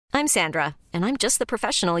I'm Sandra, and I'm just the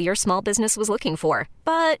professional your small business was looking for.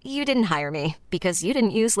 But you didn't hire me because you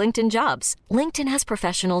didn't use LinkedIn Jobs. LinkedIn has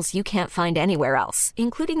professionals you can't find anywhere else,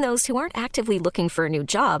 including those who aren't actively looking for a new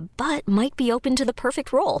job, but might be open to the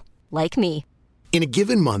perfect role, like me. In a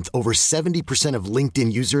given month, over 70% of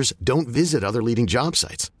LinkedIn users don't visit other leading job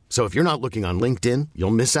sites. So if you're not looking on LinkedIn,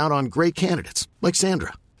 you'll miss out on great candidates like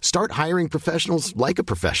Sandra. Start hiring professionals like a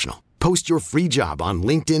professional. Post your free job on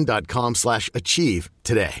linkedin.com/achieve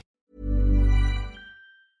today.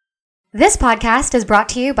 This podcast is brought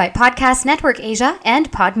to you by Podcast Network Asia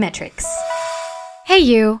and Podmetrics. Hey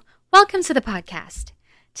you, welcome to the podcast.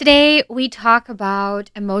 Today we talk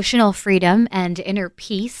about emotional freedom and inner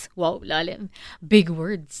peace. Whoa, lalim. Big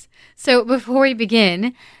words. So before we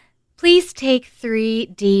begin, please take 3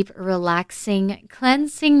 deep, relaxing,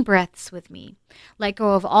 cleansing breaths with me. Let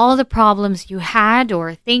go of all the problems you had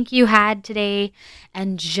or think you had today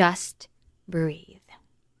and just breathe.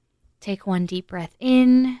 Take 1 deep breath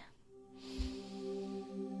in.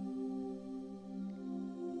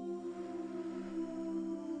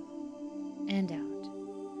 And out.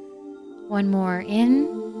 1 more in.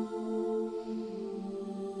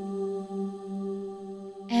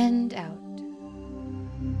 And out.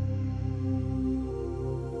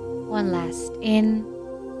 1 last in.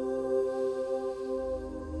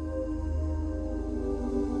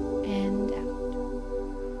 And out.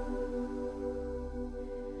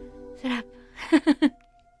 Sarap.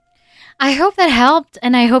 I hope that helped,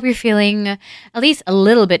 and I hope you're feeling at least a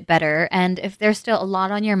little bit better. And if there's still a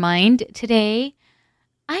lot on your mind today,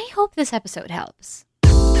 I hope this episode helps.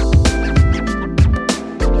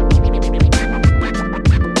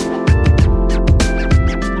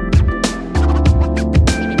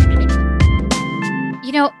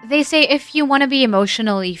 You know, they say if you want to be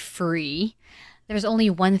emotionally free, there's only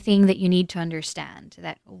one thing that you need to understand,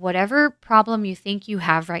 that whatever problem you think you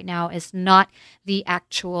have right now is not the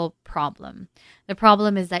actual problem. The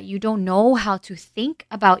problem is that you don't know how to think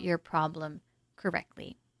about your problem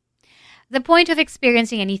correctly. The point of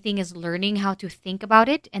experiencing anything is learning how to think about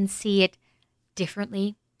it and see it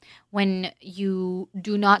differently. When you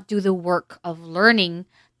do not do the work of learning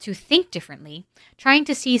to think differently, trying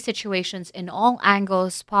to see situations in all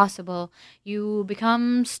angles possible, you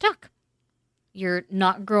become stuck. You're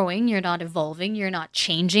not growing, you're not evolving, you're not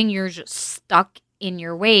changing, you're just stuck in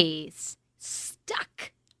your ways.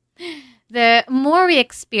 Stuck. The more we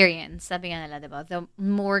experience, sabi nga nila, diba, the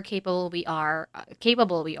more capable we are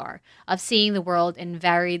of seeing the world in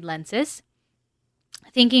varied lenses,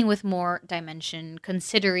 thinking with more dimension,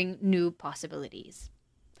 considering new possibilities.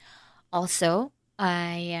 Also,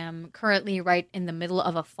 I am currently right in the middle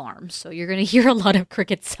of a farm, so you're going to hear a lot of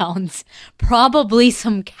cricket sounds, probably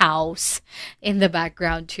some cows in the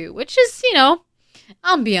background too, which is, you know,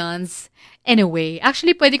 ambiance in a way.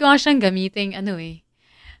 Actually, pwede ko nga siyang gamiting,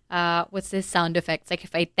 what's this sound effect? It's like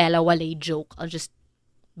if I tell a walay joke, I'll just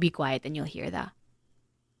be quiet and you'll hear that.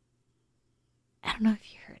 I don't know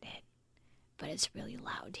if you heard it, but it's really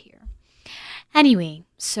loud here. Anyway,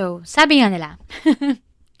 so sabi nga nila,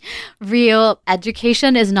 real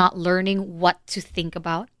education is not learning what to think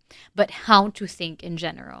about, but how to think in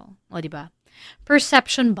general. O, diba?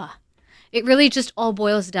 Perception ba? It really just all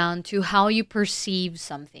boils down to how you perceive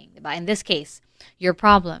something. Diba? In this case, your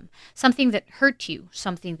problem, something that hurt you,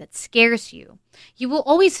 something that scares you. You will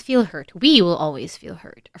always feel hurt. We will always feel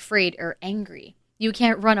hurt, afraid, or angry. You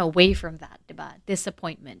can't run away from that, diba?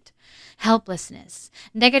 Disappointment, helplessness,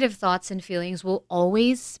 negative thoughts and feelings will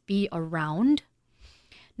always be around.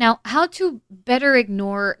 Now, how to better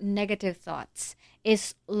ignore negative thoughts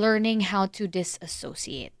is learning how to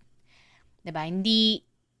disassociate. Diba? Hindi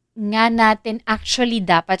nga natin actually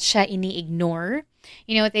dapat siya ini-ignore.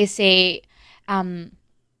 You know what they say,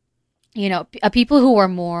 people who are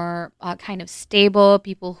more kind of stable,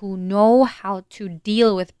 people who know how to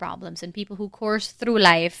deal with problems, and people who course through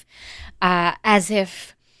life as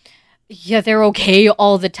if they're okay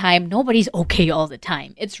all the time. Nobody's okay all the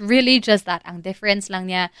time. It's really just that ang difference lang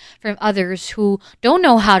niya from others who don't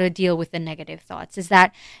know how to deal with the negative thoughts is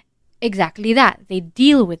that exactly that. They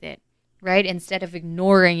deal with it, right? Instead of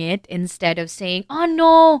ignoring it, instead of saying, oh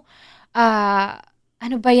no,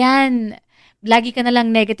 ano ba yan? Lagi ka na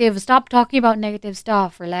lang negative. Stop talking about negative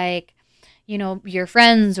stuff. Or like, you know, your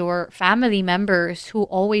friends or family members who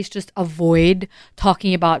always just avoid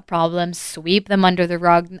talking about problems, sweep them under the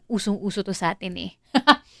rug. Usong-uso to sa atin eh.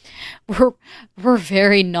 We're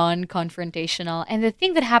very non-confrontational. And the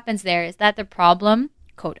thing that happens there is that the problem,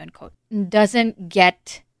 quote unquote, doesn't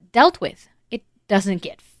get dealt with. It doesn't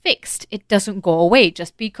get fixed. It doesn't go away.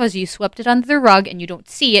 Just because you swept it under the rug and you don't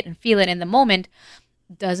see it and feel it in the moment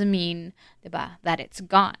doesn't mean, diba, that it's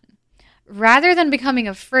gone. rather than becoming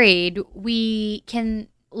afraid, we can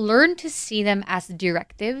learn to see them as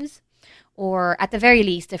directives, or at the very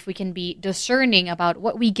least, if we can be discerning about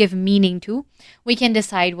what we give meaning to, we can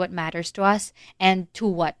decide what matters to us and to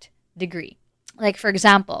what degree. Like, for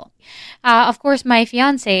example, of course, my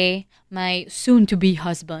fiance, my soon-to-be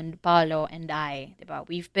husband, Paolo, and I, diba,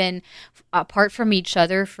 we've been apart from each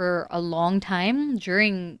other for a long time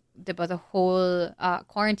during the whole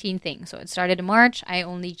quarantine thing. So it started in March. I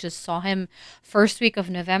only just saw him first week of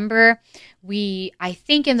November. I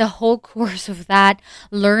think in the whole course of that,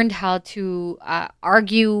 learned how to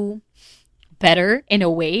argue better in a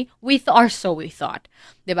way. We thought.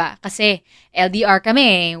 Diba? Kasi LDR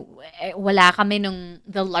kami, wala kami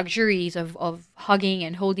the luxuries of hugging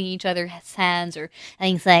and holding each other's hands or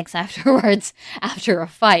having sex afterwards after a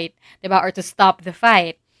fight, diba? Or to stop the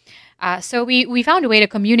fight. So we found a way to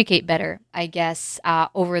communicate better, I guess,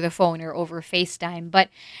 over the phone or over FaceTime. But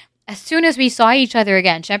as soon as we saw each other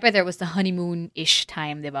again, syempre there was the honeymoon-ish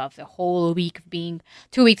time, diba? Of the whole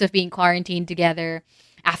 2 weeks of being quarantined together.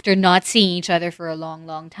 After not seeing each other for a long,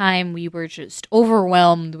 long time, we were just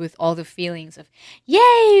overwhelmed with all the feelings of,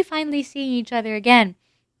 yay, finally seeing each other again.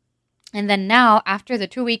 And then now, after the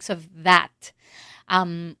 2 weeks of that,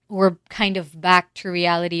 we're kind of back to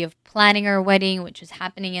reality of planning our wedding, which is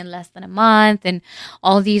happening in less than a month, and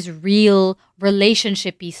all these real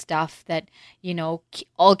relationship-y stuff that,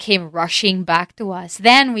 all came rushing back to us.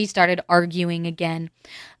 Then we started arguing again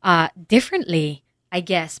differently. I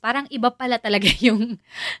guess, parang iba pala talaga yung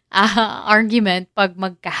argument pag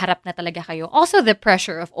magkaharap na talaga kayo. Also, the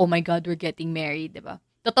pressure of, oh my God, we're getting married, diba?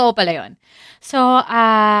 Totoo pala yun. So,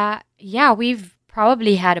 we've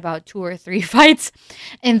probably had about 2 or 3 fights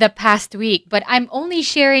in the past week. But I'm only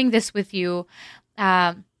sharing this with you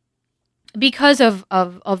because of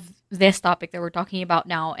this topic that we're talking about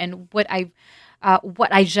now and what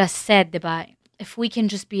I just said, diba? If we can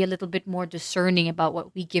just be a little bit more discerning about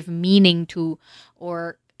what we give meaning to,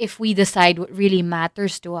 or if we decide what really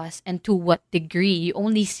matters to us and to what degree. You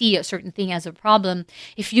only see a certain thing as a problem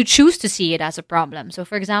if you choose to see it as a problem. So,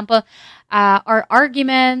 for example, our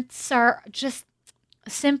arguments are just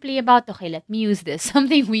simply about, okay, let me use this.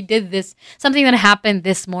 Something that happened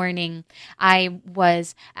this morning. I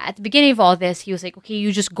was, at the beginning of all this, he was like, okay,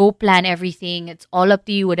 you just go plan everything. It's all up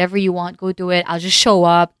to you. Whatever you want, go do it. I'll just show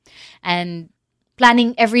up. And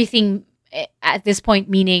planning everything at this point,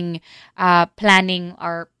 meaning planning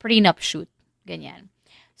our prenup shoot. Ganyan.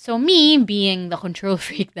 So me, being the control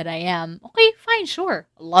freak that I am, okay, fine, sure.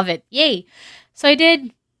 Love it. Yay. So I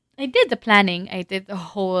did the planning. I did the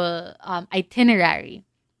whole itinerary.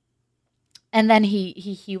 And then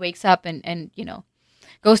he wakes up and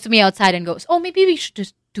goes to me outside and goes, oh, maybe we should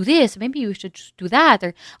just do this. Maybe we should just do that.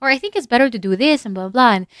 Or I think it's better to do this and blah, blah,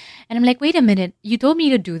 blah. And I'm like, wait a minute. You told me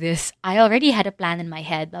to do this. I already had a plan in my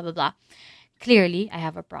head, blah, blah, blah. Clearly, I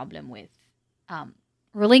have a problem with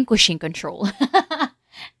relinquishing control.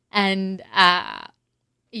 And,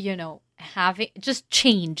 having just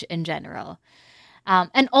change in general.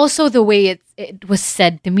 And also the way it was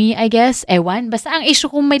said to me, I guess. Ewan. Basta ang issue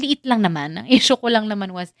ko maliit lang naman. Ang issue ko lang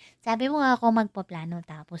naman was, sabi mo ako magpaplano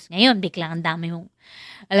tapos ngayon biglang ang dami mong,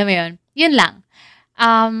 alam mo yun? Yun lang.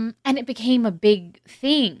 And it became a big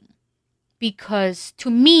thing. Because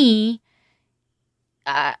to me,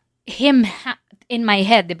 him in my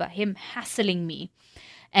head, diba? Him hassling me.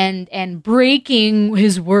 And breaking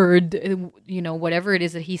his word, whatever it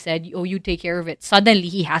is that he said, oh, you take care of it. Suddenly,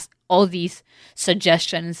 he has all these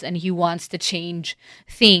suggestions and he wants to change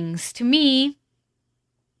things. To me,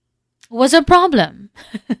 was a problem.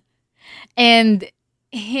 and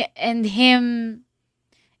him,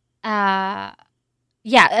 and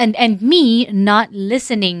me not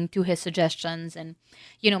listening to his suggestions and,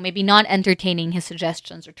 maybe not entertaining his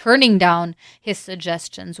suggestions or turning down his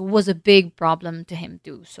suggestions was a big problem to him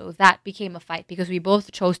too. So that became a fight because we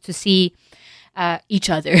both chose to see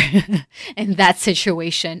each other in that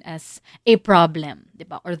situation as a problem,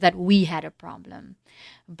 diba? Or that we had a problem.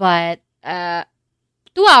 But 2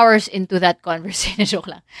 hours into that conversation, joke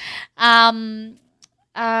lang,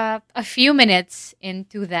 a few minutes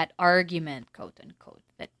into that argument, quote unquote,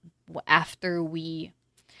 that after we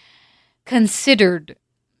considered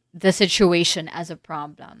the situation as a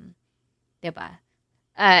problem, diba?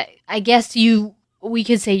 I guess we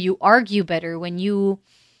could say you argue better when you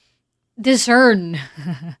discern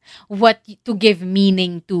what to give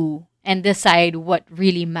meaning to and decide what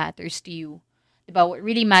really matters to you. Diba? What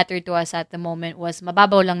really mattered to us at the moment was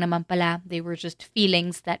mababaw lang naman pala. They were just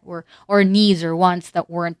feelings that were, or needs or wants that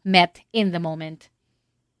weren't met in the moment.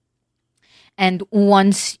 And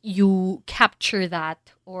once you capture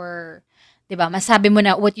that, or 'Di ba? Masabi mo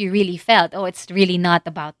na what you really felt. Oh, it's really not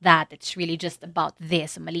about that. It's really just about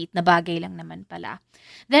this. Maliit na bagay lang naman pala.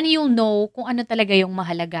 Then you'll know kung ano talaga yung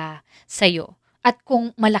mahalaga sa'yo. At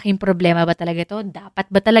kung malaking problema ba talaga to,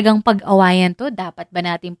 dapat ba talagang pag-awayan to? Dapat ba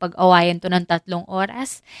natin pag-awayan to ng 3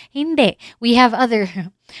 oras? Hindi. We have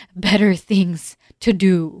other better things to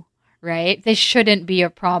do, right? This shouldn't be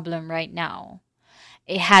a problem right now.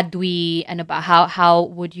 Had we, how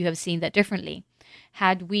would you have seen that differently?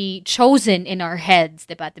 Had we chosen in our heads,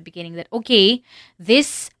 diba, at the beginning that, okay,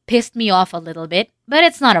 this pissed me off a little bit, but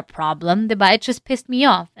it's not a problem, diba? It just pissed me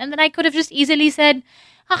off. And then I could have just easily said,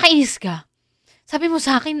 kakainis ka. Sabi mo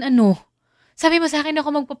sa akin, Sabi mo sa akin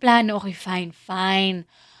ako magpaplano. Okay, fine.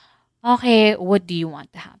 Okay, what do you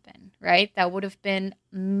want to happen? Right? That would have been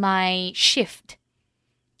my shift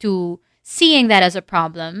to seeing that as a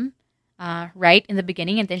problem, right in the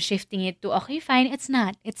beginning, and then shifting it to, okay, fine, it's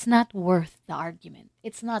not worth the argument.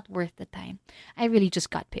 It's not worth the time. I really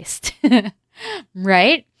just got pissed.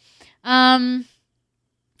 Right?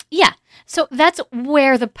 Yeah. So that's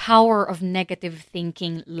where the power of negative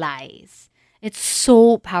thinking lies. It's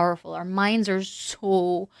so powerful. Our minds are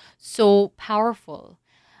so powerful.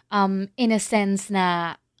 In a sense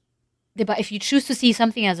na, diba, if you choose to see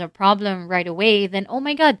something as a problem right away, then, oh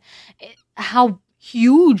my God, how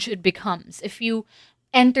huge it becomes if you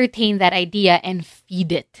entertain that idea and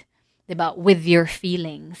feed it, diba, with your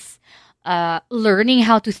feelings. Learning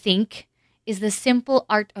how to think is the simple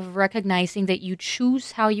art of recognizing that you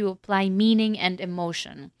choose how you apply meaning and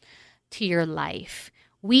emotion to your life.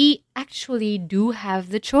 We actually do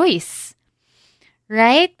have the choice,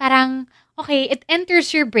 right? Parang, okay, it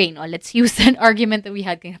enters your brain. Oh, let's use that argument that we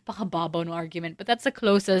had. Napakababaw no argument, but that's the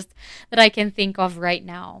closest that I can think of right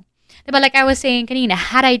now. Diba, like I was saying kanina,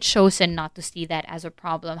 had I chosen not to see that as a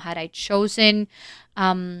problem, had I chosen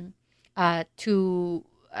to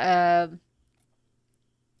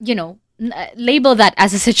label that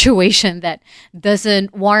as a situation that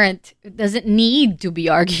doesn't need to be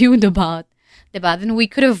argued about, diba, then we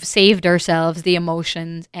could have saved ourselves the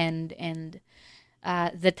emotions and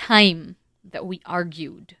the time that we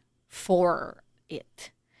argued for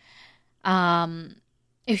it.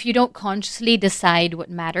 If you don't consciously decide what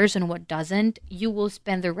matters and what doesn't, you will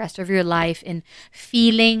spend the rest of your life in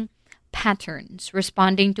feeling patterns,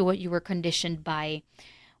 responding to what you were conditioned by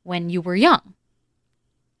when you were young.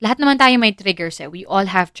 Lahat naman tayo may triggers eh. We all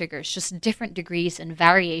have triggers, just different degrees and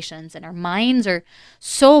variations, and our minds are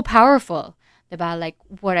so powerful. Diba? Like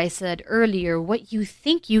what I said earlier, what you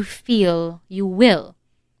think you feel, you will.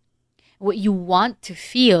 What you want to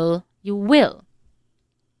feel, you will.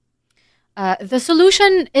 The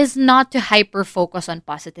solution is not to hyper-focus on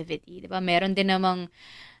positivity. Diba? Meron din namang,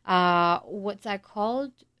 what's that called?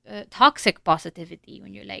 Toxic positivity.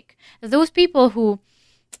 When you're like, those people who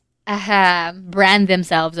brand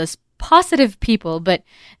themselves as positive people, but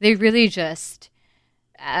they really just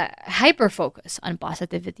hyper-focus on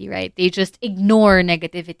positivity, right? They just ignore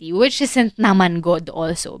negativity, which isn't naman good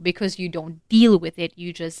also, because you don't deal with it.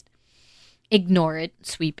 You just ignore it,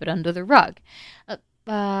 sweep it under the rug.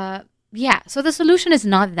 Yeah, so the solution is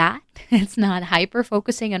not that. It's not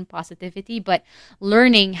hyper-focusing on positivity, but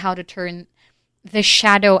learning how to turn the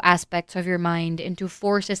shadow aspects of your mind into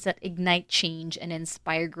forces that ignite change and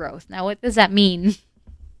inspire growth. Now, what does that mean?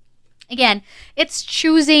 Again, it's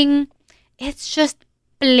just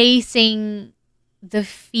placing the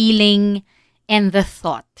feeling and the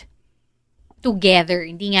thought together.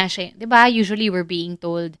 Hindi nga siya, diba? Usually we're being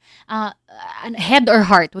told, head or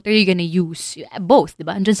heart, what are you gonna use? Both,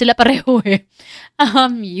 diba? Andyan sila pareho eh.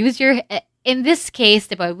 In this case,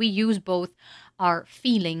 diba, we use both our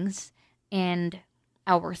feelings and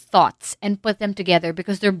our thoughts and put them together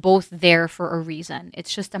because they're both there for a reason.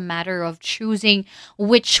 It's just a matter of choosing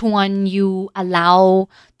which one you allow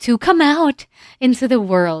to come out into the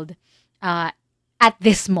world at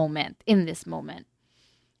this moment, in this moment.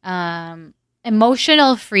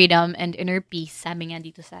 Emotional freedom and inner peace, sabi nga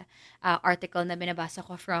dito sa article na binabasa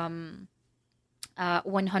ko from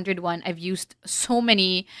 101. I've used so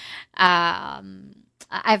many,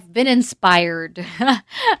 I've been inspired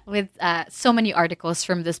with so many articles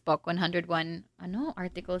from this book, 101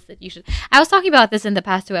 articles that you should. I was talking about this in the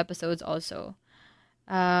past 2 episodes also.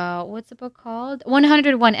 What's the book called?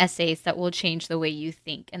 101 Essays That Will Change the Way You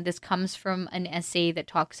Think. And this comes from an essay that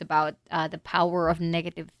talks about the power of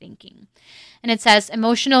negative thinking. And it says,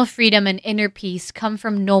 emotional freedom and inner peace come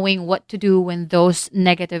from knowing what to do when those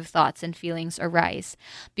negative thoughts and feelings arise.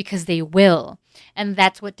 Because they will. And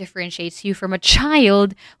that's what differentiates you from a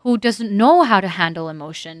child who doesn't know how to handle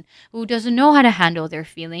emotion, who doesn't know how to handle their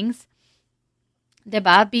feelings.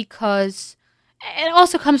 Diba? Because it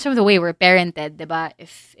also comes from the way we're parented, diba?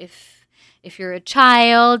 If you're a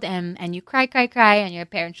child and you cry, and your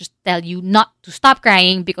parents just tell you not to stop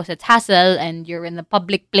crying because it's hassle and you're in a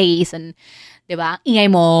public place and, diba, ingay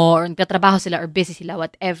mo, or nagtatrabaho sila or busy sila,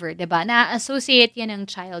 whatever, diba? Na-associate yan ng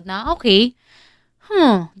child na, okay,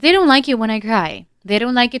 they don't like it when I cry. They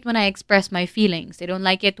don't like it when I express my feelings. They don't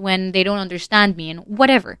like it when they don't understand me and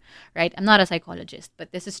whatever, right? I'm not a psychologist,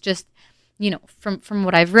 but this is just, from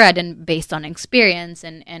what I've read and based on experience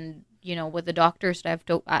and what the doctors that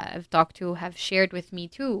I've talked to have shared with me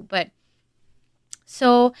too. But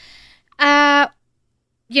so,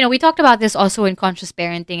 we talked about this also in Conscious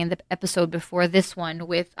Parenting in the episode before this one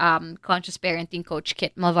with Conscious Parenting coach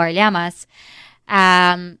Kit Malvar Llamas.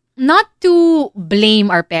 Not to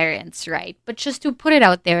blame our parents, right? But just to put it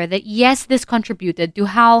out there that yes, this contributed to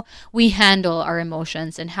how we handle our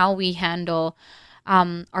emotions and how we handle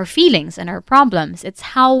our feelings and our problems.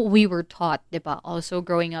 It's how we were taught, diba? Also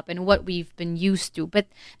growing up and what we've been used to. But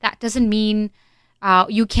that doesn't mean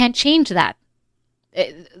you can't change that.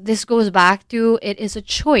 This goes back to it is a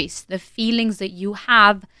choice. The feelings that you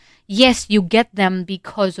have, yes, you get them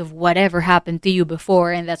because of whatever happened to you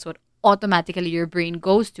before, and that's what automatically your brain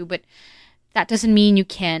goes to, but that doesn't mean you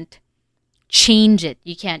can't change it.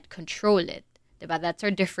 You can't control it. Diba? That's our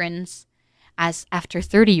difference as after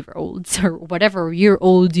 30-year-olds or whatever year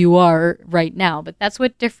old you are right now. But that's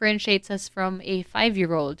what differentiates us from a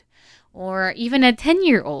 5-year-old or even a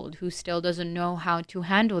 10-year-old who still doesn't know how to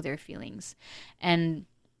handle their feelings. And,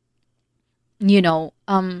 and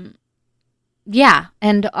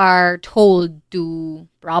are told to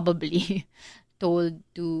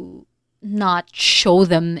not show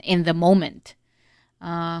them in the moment.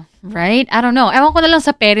 Right? I don't know. Ewan ko na lang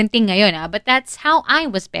sa parenting ngayon, but that's how I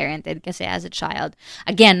was parented kasi as a child.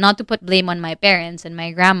 Again, not to put blame on my parents and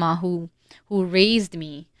my grandma who raised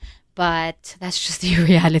me, but that's just the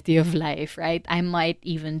reality of life, right? I might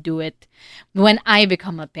even do it when I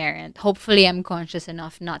become a parent. Hopefully, I'm conscious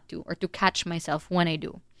enough not to, or to catch myself when I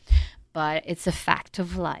do. But it's a fact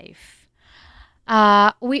of life.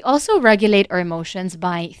 We also regulate our emotions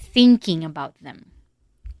by thinking about them.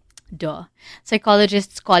 Duh.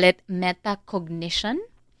 Psychologists call it metacognition.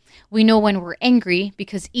 We know when we're angry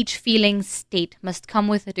because each feeling state must come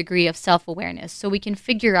with a degree of self-awareness so we can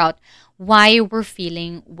figure out why we're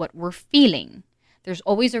feeling what we're feeling. There's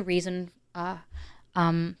always a reason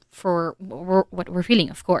for what we're feeling,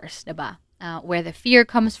 of course, diba? Where the fear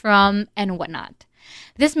comes from and whatnot.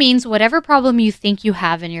 This means whatever problem you think you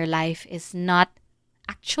have in your life is not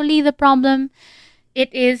actually the problem.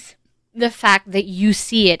 It is the fact that you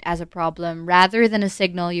see it as a problem rather than a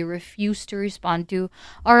signal you refuse to respond to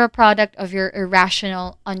or a product of your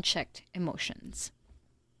irrational, unchecked emotions.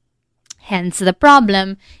 Hence, the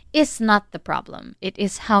problem is not the problem. It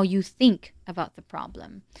is how you think about the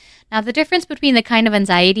problem. Now, the difference between the kind of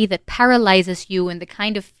anxiety that paralyzes you and the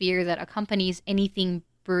kind of fear that accompanies anything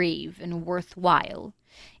brave and worthwhile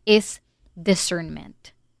is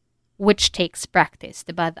discernment, which takes practice,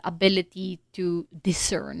 diba? The ability to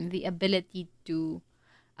discern, the ability to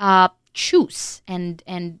choose and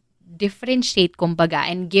differentiate, kumbaga,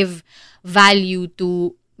 and give value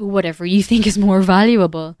to whatever you think is more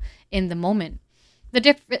valuable in the moment.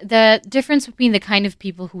 The difference between the kind of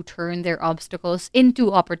people who turn their obstacles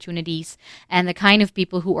into opportunities and the kind of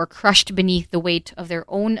people who are crushed beneath the weight of their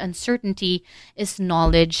own uncertainty is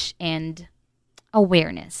knowledge and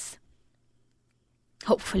awareness.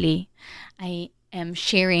 Hopefully, I am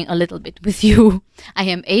sharing a little bit with you. I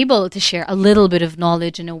am able to share a little bit of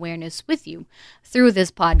knowledge and awareness with you through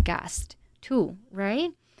this podcast too,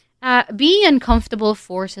 right? Being uncomfortable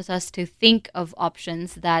forces us to think of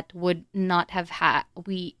options that we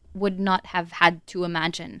would not have had to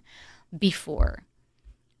imagine before.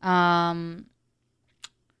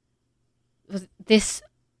 This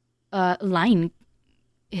line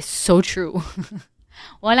is so true.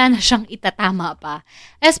 Wala na siyang itatama pa.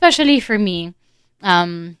 Especially for me,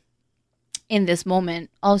 in this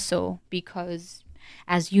moment also, because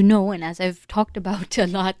as you know, and as I've talked about a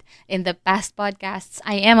lot in the past podcasts,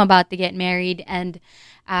 I am about to get married, and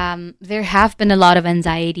there have been a lot of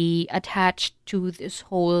anxiety attached to this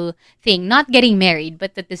whole thing. Not getting married,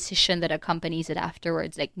 but the decision that accompanies it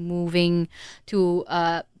afterwards, like moving to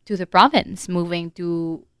the province, moving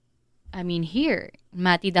to, here,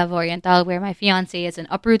 Mati Davao Oriental, where my fiance is, and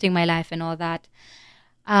uprooting my life and all that.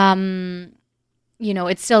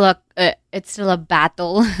 It's still a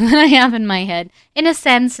battle that I have in my head. In a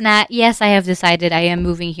sense, yes, I have decided I am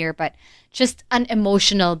moving here, but just an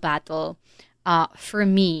emotional battle. For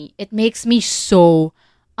me, it makes me so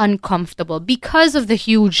uncomfortable because of the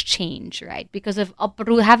huge change, right? Because of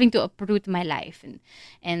having to uproot my life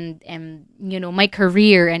and my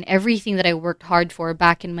career and everything that I worked hard for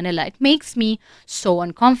back in Manila. It makes me so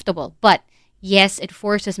uncomfortable. But yes, it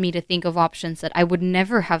forces me to think of options that I would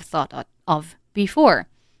never have thought of before.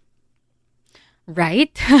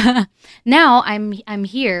 Right? Now I'm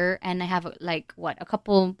here and I have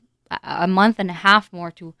a month and a half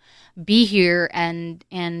more to be here and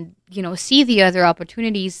see the other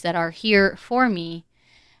opportunities that are here for me,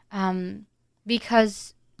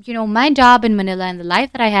 because my job in Manila and the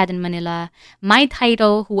life that I had in Manila, my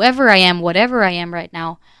title, whoever I am, whatever I am right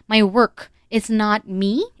now, my work, it's not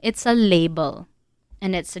me, it's a label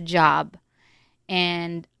and it's a job,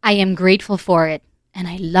 and I am grateful for it and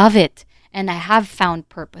I love it and I have found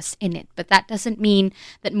purpose in it. But that doesn't mean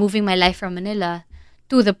that moving my life from Manila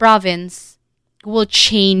to the province will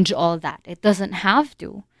change all that. It doesn't have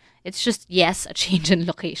to. It's just, yes, a change in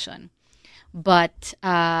location. But,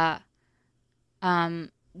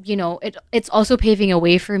 it's also paving a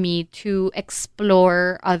way for me to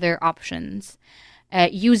explore other options,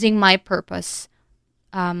 using my purpose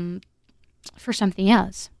for something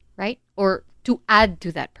else, right? Or to add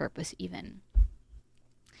to that purpose even.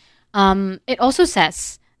 It also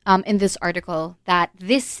says in this article that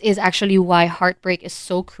this is actually why heartbreak is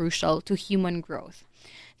so crucial to human growth.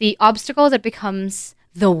 The obstacle that becomes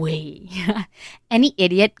the way. Any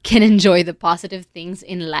idiot can enjoy the positive things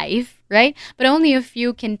in life, right? But only a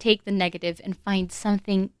few can take the negative and find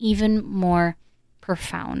something even more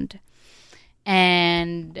profound.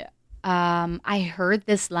 And I heard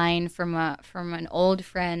this line from an old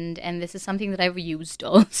friend, and this is something that I've used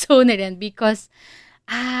also because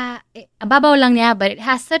babaw lang niya, but it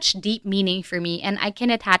has such deep meaning for me, and I can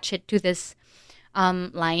attach it to this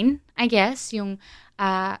line, I guess. You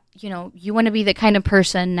want to be the kind of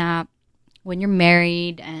person na when you're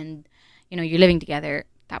married and you're living together,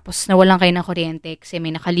 tapos nawalan kayo ng kuryente kasi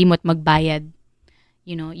may nakalimot magbayad.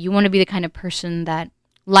 You want to be the kind of person that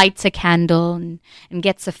lights a candle and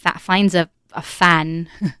gets finds a fan.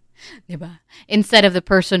 Diba? Instead of the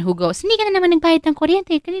person who goes, hindi ka na naman nagbayad ng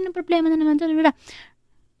kuryente, kanina problema na naman.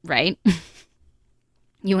 Right?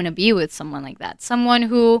 You want to be with someone like that. Someone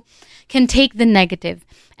who can take the negative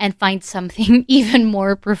and find something even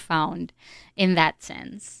more profound in that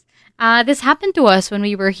sense. This happened to us when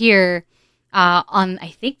we were here on, I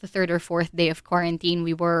think, the third or fourth day of quarantine.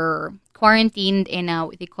 We were quarantined in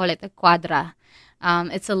they call it a quadra.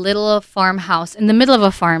 It's a little farmhouse in the middle of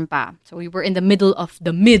a farm pa. So we were in the middle of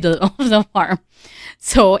the farm.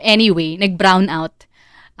 So anyway, nag-brown out.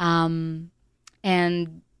 And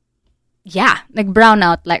yeah, brown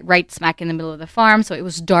out like right smack in the middle of the farm. So it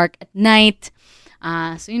was dark at night.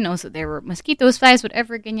 So there were mosquitoes, flies,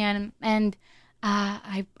 whatever, ganyan. And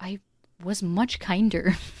I was much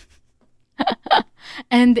kinder.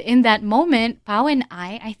 And in that moment, Pao and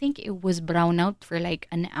I think it was brown out for like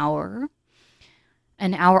an hour,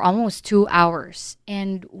 almost 2 hours.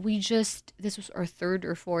 And this was our third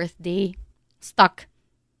or fourth day stuck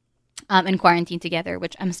in quarantine together,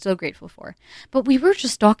 which I'm still grateful for. But we were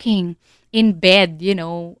just talking in bed,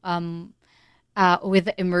 with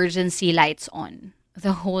the emergency lights on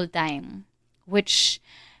the whole time, which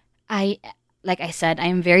like I said,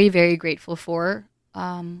 I'm very, very grateful for.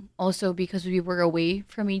 Also because we were away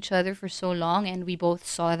from each other for so long, and we both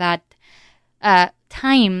saw that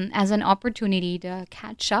time as an opportunity to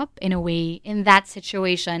catch up in a way in that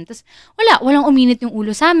situation. Tapos walang uminit yung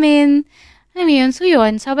ulo sa amin. Alam mo yun? So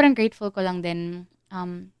yun, sobrang grateful ko lang din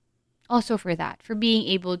also for that, for being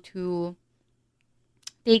able to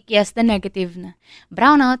take, yes, the negative na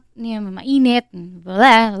brownout, mainit,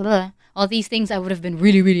 blah, blah, all these things I would have been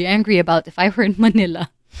really, really angry about if I were in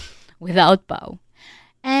Manila without Pao,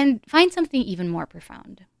 and find something even more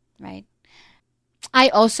profound, right? I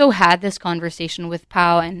also had this conversation with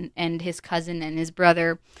Pao and his cousin and his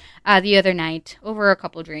brother the other night over a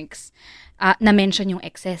couple drinks. Na-mention yung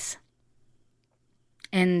exes.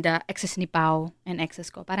 And exes ni Pao and exes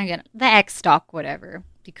ko. Parang ganun. The ex talk, whatever.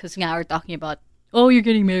 Because nga we're talking about, oh, you're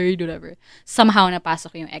getting married, whatever. Somehow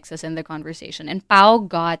napasok yung exes in the conversation. And Pao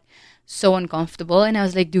got so uncomfortable. And I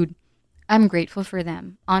was like, dude, I'm grateful for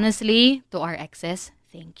them. Honestly, to our exes,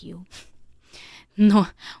 thank you. No,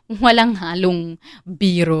 walang halong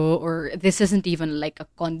biro, or this isn't even like a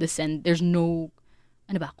there's no,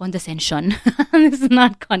 condescension. This is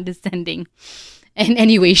not condescending in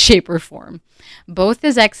any way, shape, or form. Both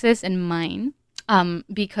his exes and mine,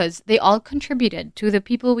 because they all contributed to the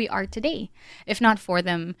people we are today. If not for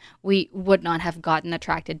them, we would not have gotten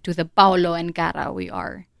attracted to the Paolo and Cara we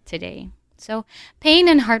are today. So pain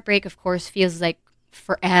and heartbreak, of course, feels like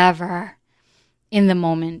forever. in the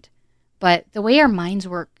moment. But the way our minds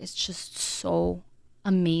work is just so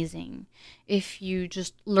amazing. If you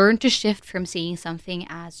just learn to shift from seeing something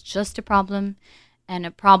as just a problem, and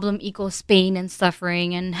a problem equals pain and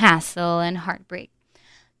suffering and hassle and heartbreak,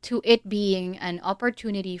 to it being an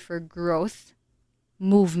opportunity for growth,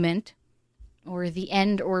 movement, or the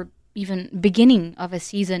end or even beginning of a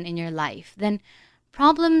season in your life, then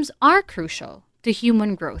problems are crucial to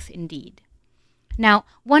human growth indeed. Now,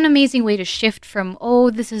 one amazing way to shift from, oh,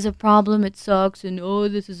 this is a problem, it sucks, and oh,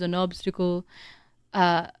 this is an obstacle,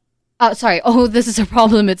 oh, this is a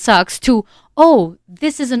problem, it sucks, to, oh,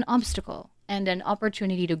 this is an obstacle and an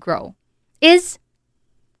opportunity to grow, is,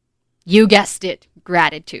 you guessed it,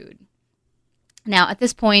 gratitude. Now, at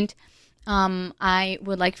this point, I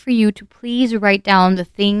would like for you to please write down the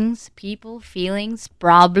things, people, feelings,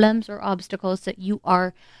 problems, or obstacles that you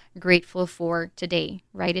are grateful for today.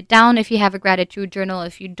 Write it down if you have a gratitude journal.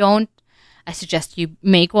 If you don't, I suggest you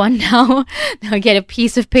make one now. Now get a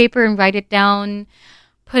piece of paper and write it down.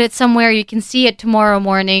 Put it somewhere you can see it tomorrow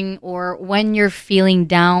morning or when you're feeling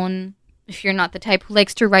down. If you're not the type who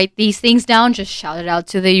likes to write these things down, just shout it out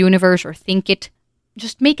to the universe or think it.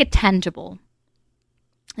 Just make it tangible.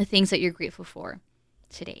 The things that you're grateful for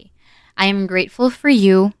today. I am grateful for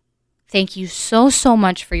you. Thank you so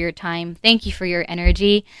much for your time. Thank you for your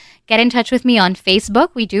energy. Get in touch with me on Facebook.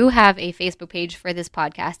 We do have a Facebook page for this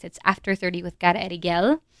podcast. It's After 30 with Cara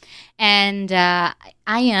Erigel. And I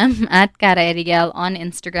am at Cara Erigel on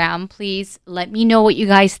Instagram. Please let me know what you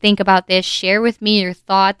guys think about this. Share with me your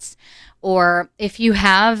thoughts. Or if you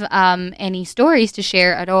have any stories to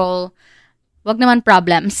share at all, wag naman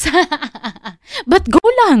problems. But go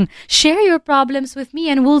lang. Share your problems with me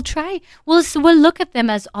and we'll look at them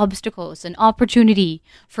as obstacles, an opportunity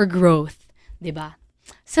for growth. Diba?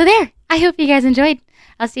 So there. I hope you guys enjoyed.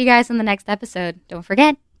 I'll see you guys in the next episode. Don't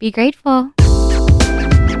forget, be grateful.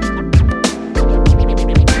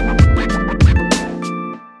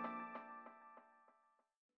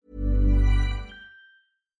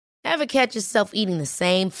 Ever catch yourself eating the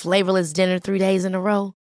same flavorless dinner 3 days in a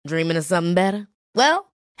row? Dreaming of something better?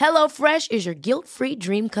 Well, HelloFresh is your guilt-free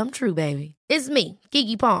dream come true, baby. It's me,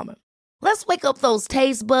 Keke Palmer. Let's wake up those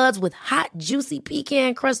taste buds with hot, juicy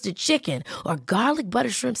pecan-crusted chicken or garlic butter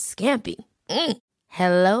shrimp scampi.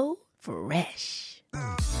 Hello Fresh.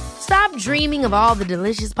 Stop dreaming of all the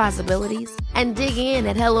delicious possibilities and dig in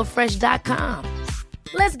at HelloFresh.com.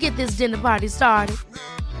 Let's get this dinner party started.